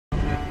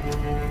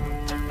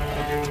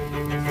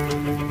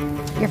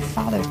Your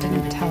father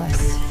didn't tell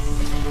us.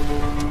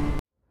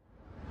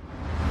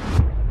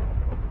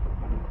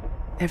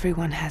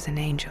 Everyone has an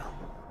angel.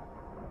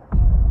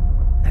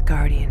 A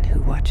guardian who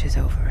watches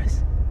over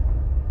us.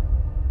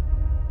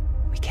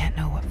 We can't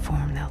know what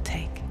form they'll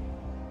take.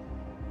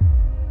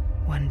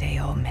 One day,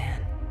 old man.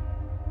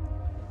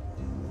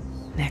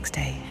 Next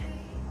day,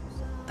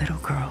 little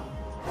girl.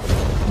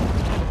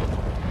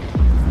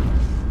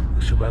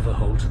 Whosoever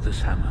holds this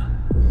hammer,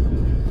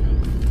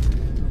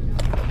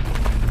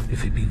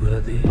 if it be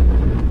worthy,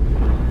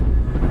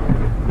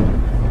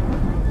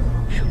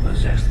 shall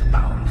possess the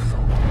power of Thor.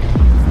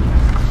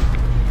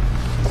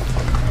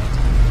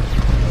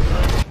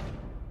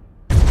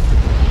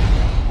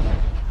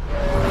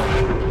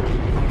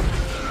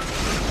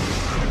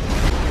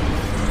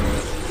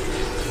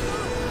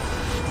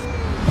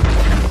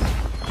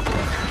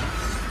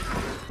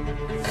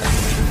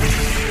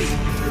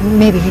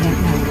 Maybe he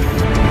didn't know.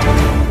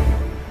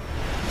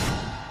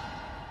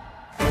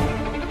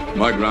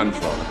 My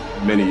grandfather,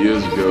 many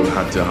years ago,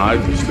 had to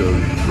hide the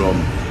stone from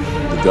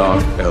the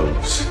Dark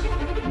Elves.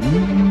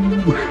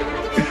 Ooh.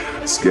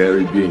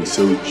 Scary being.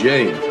 So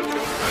Jane,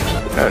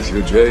 that's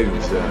your Jane,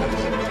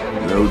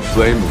 an old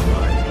flame of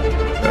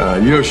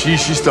mine. You know, she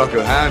stuck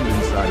her hand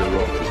inside a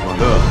rock with my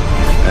mother,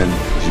 and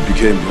she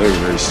became very,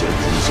 very sick,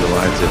 and so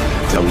I had to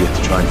tell her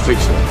to try and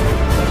fix her.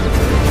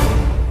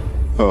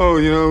 Oh,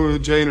 you know,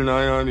 Jane and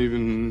I aren't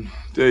even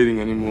dating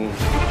anymore.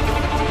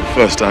 The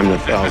first time in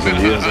 1,000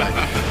 years, I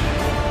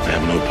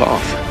have no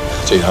path.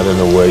 Jane, I don't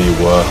know where you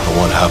were or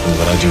what happened,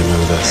 but I do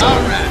know this.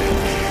 All right.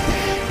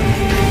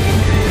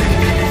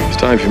 It's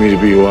time for me to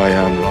be who I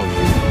am rather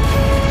than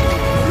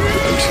who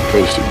I'm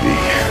supposed to be.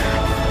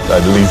 I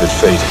believe that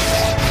fate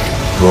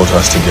brought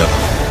us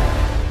together.